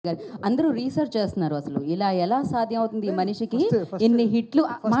అందరూ రీసెర్చ్ చేస్తున్నారు అసలు ఇలా ఎలా సాధ్యం అవుతుంది ఈ మనిషికి ఇన్ని హిట్లు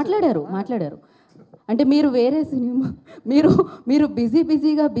మాట్లాడారు అంటే మీరు వేరే సినిమా మీరు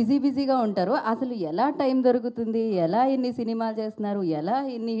బిజీగా ఉంటారు అసలు ఎలా టైం దొరుకుతుంది ఎలా ఇన్ని సినిమాలు చేస్తున్నారు ఎలా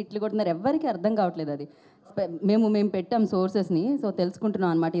ఇన్ని హిట్లు కొడుతున్నారు ఎవ్వరికి అర్థం కావట్లేదు అది మేము పెట్టాం సోర్సెస్ని సో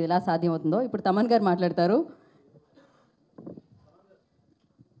తెలుసుకుంటున్నాం అనమాట ఇది ఎలా సాధ్యం అవుతుందో ఇప్పుడు తమన్ గారు మాట్లాడతారు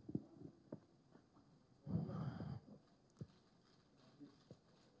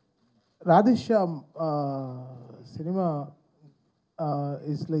Radheshyam cinema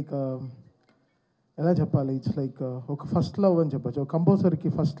is like ఎలా చెప్పాలి ఇట్స్ లైక్ ఒక ఫస్ట్ లవ్ అని చెప్పచ్చు ఒక కంపోజర్కి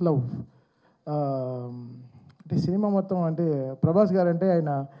ఫస్ట్ లవ్ అంటే సినిమా మొత్తం అంటే ప్రభాస్ గారు అంటే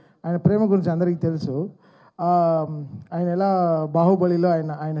ఆయన ప్రేమ గురించి అందరికీ తెలుసు ఆయన ఎలా బాహుబలిలో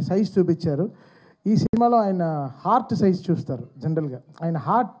ఆయన సైజ్ చూపించారు ఈ సినిమాలో ఆయన హార్ట్ సైజ్ చూస్తారు జనరల్గా ఆయన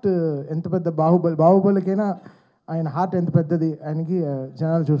హార్ట్ ఎంత పెద్ద బాహుబలికైనా ఆయన హార్ట్ ఎంత పెద్దది ఆయనకి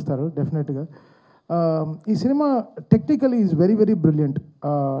జనాలు చూస్తారు డెఫినెట్గా ఈ cinema technically is very very brilliant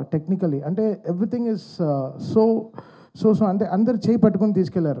technically అంటే ఎవ్రీథింగ్ ఈజ్ సో అంటే అందరు చేయి పట్టుకొని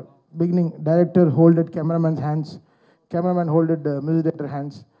తీసుకెళ్లారు beginning director హోల్డెడ్ cameraman హోల్డెడ్ music director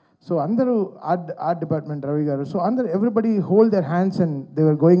hands so అందరూ ఆర్ట్ డిపార్ట్మెంట్ రవి గారు సో అందరు everybody hold there hands and they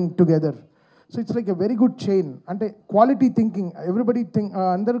were going together so it's like a very good chain అంటే క్వాలిటీ థింకింగ్ ఎవ్రీబడి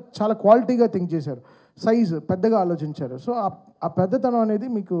అందరూ చాలా క్వాలిటీగా థింక్ చేశారు సైజ్ పెద్దగా ఆలోచించారు సో ఆ పెద్దతనం అనేది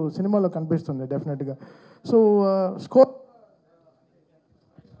మీకు సినిమాలో కనిపిస్తుంది డెఫినెట్గా సో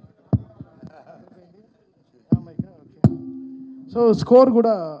స్కోర్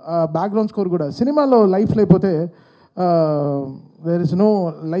కూడా బ్యాక్గ్రౌండ్ స్కోర్ కూడా సినిమాలో లైఫ్ లేకపోతే దేర్ ఇస్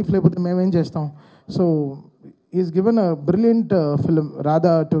నో లైఫ్ లేకపోతే మేమేం చేస్తాం so is given a brilliant film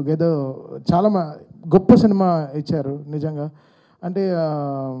Radha together చాలా గొప్ప సినిమా ఇచ్చారు నిజంగా అంటే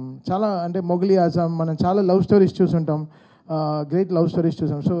చాలా అంటే మొగలి ఆజం మనం చాలా love stories చూసుంటాం great love stories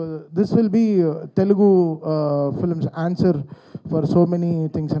చూసాం so this will be Telugu films answer for so many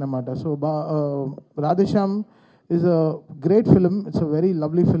things అనమాట so Radhe Shyam is a great film it's a very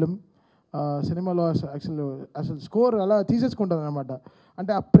lovely film సినిమాలో అసలు స్కోర్ అలా తీసేసుకుంటుంది అనమాట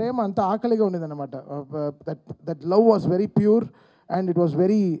అంటే ఆ ప్రేమ అంత ఆకలిగా ఉండేది అనమాట that love was very pure and it was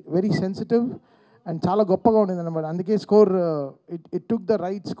very very sensitive and చాలా గొప్పగా ఉండేది అనమాట అందుకే score it took the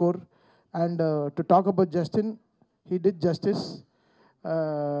right score and to talk about Justin he did justice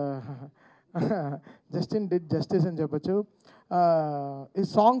Justin did justice అని చెప్పచ్చు ఈ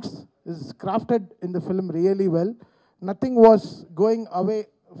songs is crafted in the film really well nothing was going away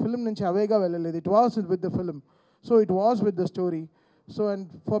film నుంచి అవేగా వెళ్ళలేదు it was with the film so it was with the story so and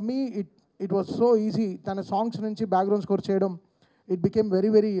for me it was so easy తన songs నుంచి background score చేయడం it became very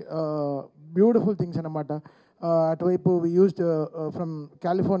very beautiful things అనమాట అటువైపు వి used from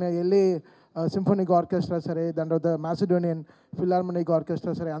California LA symphonic orchestra సరే దాని తర్వాత Macedonian ఫిలార్మోనిక్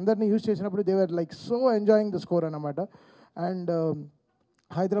orchestra సరే అందరినీ యూజ్ చేసినప్పుడు they were like so enjoying the score అనమాట and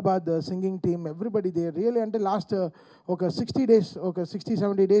Hyderabad singing team everybody they really అంటే లాస్ట్ ఒక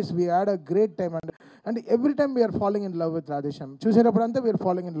 60-70 days we had a great time and every time we are following in love with Radhe Shyam చూసేటప్పుడు అంతా we are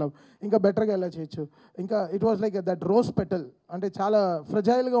following in love ఇంకా బెటర్గా ఎలా చేయొచ్చు ఇంకా it was like that rose petal అంటే చాలా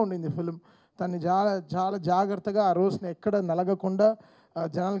ఫ్రెజైల్గా ఉండింది ఫిలిం తను చాలా జాగ్రత్తగా ఆ రోజుని ఎక్కడ నలగకుండా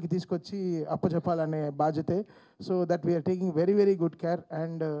జనాలకి తీసుకొచ్చి అప్పచెప్పాలనే బాధ్యతే so that we are taking very very good care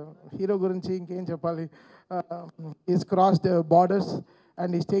and hero గురించి ఇంకేం చెప్పాలి is crossed borders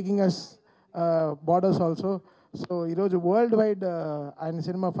and is taking us borders also so ఈరోజు వరల్డ్ వైడ్ ఆయన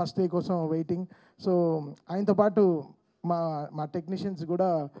సినిమా ఫస్ట్ డే కోసం వెయిటింగ్ సో ఆయనతో పాటు మా టెక్నీషియన్స్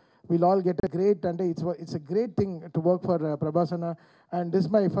కూడా we'll all get a great and it's a great thing to work for Prabhas Anna and this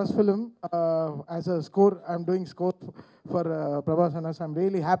is my first film as a score I'm doing score for Prabhas Anna so I'm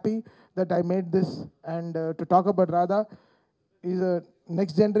really happy that I made this and to talk about Radha is a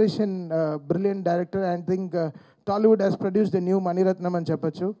next generation brilliant director and I think Tollywood has produced a new Mani Ratnam and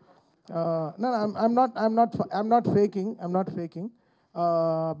Cheppachu no I'm not faking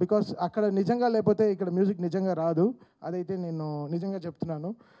because అక్కడ నిజంగా లేకపోతే ఇక్కడ music నిజంగా రాదు అదైతే నేను నిజంగా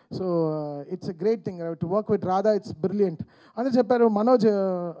చెప్తున్నాను so it's a great thing to work with Radha it's brilliant అందరూ చెప్పారు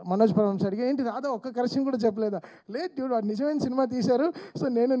మనోజ్ పరమహంస అడిగి ఏంటి రాధా ఒక్క కరెక్షన్ కూడా చెప్పలేదా లేదు డ్యూడ్ వాడు నిజమైన సినిమా తీశారు సో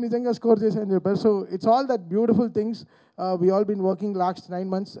నేను నిజంగా స్కోర్ చేశాను చెప్పారు so it's all that beautiful things we all been working last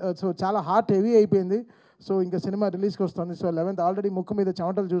 9 months so చాలా హార్ట్ హెవీ అయిపోయింది సో ఇంకా సినిమా రిలీజ్కి వస్తుంది సో 11th ఆల్రెడీ ముక్కు మీద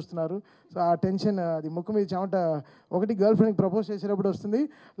చెమటలు చూస్తున్నారు సో ఆ టెన్షన్ అది ముక్కు మీద చెమట ఒకటి గర్ల్ ఫ్రెండ్కి ప్రపోజ్ చేసేటప్పుడు వస్తుంది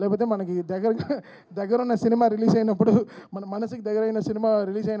లేకపోతే మనకి దగ్గర ఉన్న సినిమా రిలీజ్ అయినప్పుడు మన మనసుకి దగ్గరైన సినిమా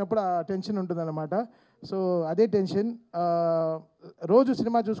రిలీజ్ అయినప్పుడు ఆ టెన్షన్ ఉంటుందన్నమాట సో అదే టెన్షన్ రోజు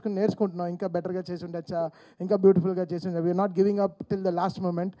సినిమా చూసుకుని నేర్చుకుంటున్నాం ఇంకా బెటర్గా చేసి ఉండొచ్చా ఇంకా బ్యూటిఫుల్గా చేసి ఉండొచ్చా we are not giving up till the last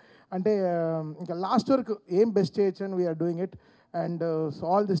moment అంటే ఇంకా లాస్ట్ వరకు ఏం బెస్ట్ చేయొచ్చు అని we are doing it and so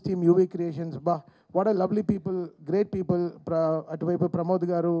all this team, UV Creations, what a lovely people, great people, Atuvaipu Pramod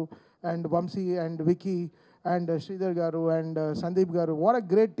Garu, and Vamsi, and Vicky, and Sridhar Garu, and Sandeep Garu. What a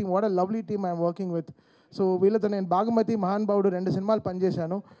great team, what a lovely team I'm working with. So వీళ్ళతో నేను భాగమతి మహాన్ భావుడు 2 సినిమాలు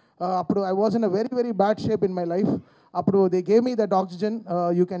పనిచేశాను. అప్పుడు I was in a very, very bad shape in my life. Appudu they gave me that oxygen,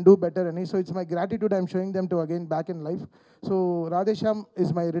 you can do better ani. So it's my gratitude I'm showing them to again back in life. So Radheshyam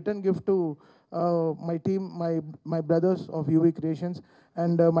is my return gift to my team, my brothers of UV Creations,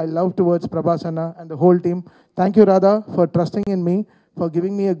 and my love towards Prabhas Anna and the whole team. Thank you, Radha, for trusting in me, for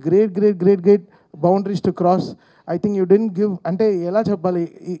giving me a great boundaries to cross. I think you didn't give, ante ela cheppali,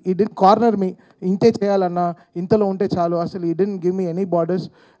 he didn't corner me, inte cheyalanna intalo unte chalu, asalu he didn't give me any borders,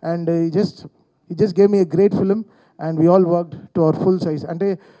 and he just gave me a great film, and we all worked to our full size. అంటే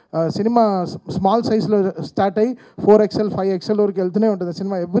cinema small సైజ్లో start అయ్యి 4XL 5XL వరకు వెళ్తూనే ఉంటుంది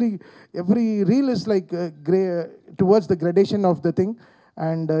cinema. Every reel is like towards the gradation of the thing.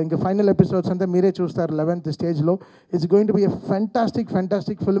 And ఇంకా final episodes అంతా మీరే చూస్తారు 11th స్టేజ్లో. It's going to be a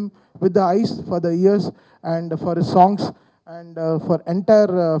fantastic film with the ice for the years and for songs and for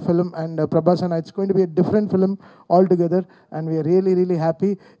entire film, and Prabhas and it's going to be a different film altogether, and we are really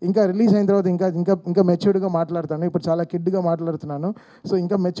happy. Inka release ayin tarvata inka matured ga maatladtanu, ippudu chaala kid ga maatladutunnanu. So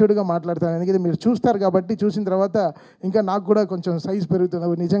inka matured ga maatladtanu endukante meer chustaru kabatti chusin tarvata inka naaku kuda koncham size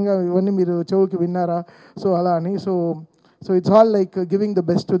perugutunnadu, nijanga ivanni meer chevuki vinnara, so ala ani. So it's all like giving the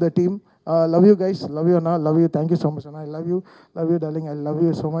best to the team. Love you guys, love you Anna, love you, thank you so much Anna, I love you darling, I love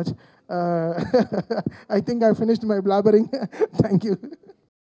you so much. I think I finished my blabbering. Thank you.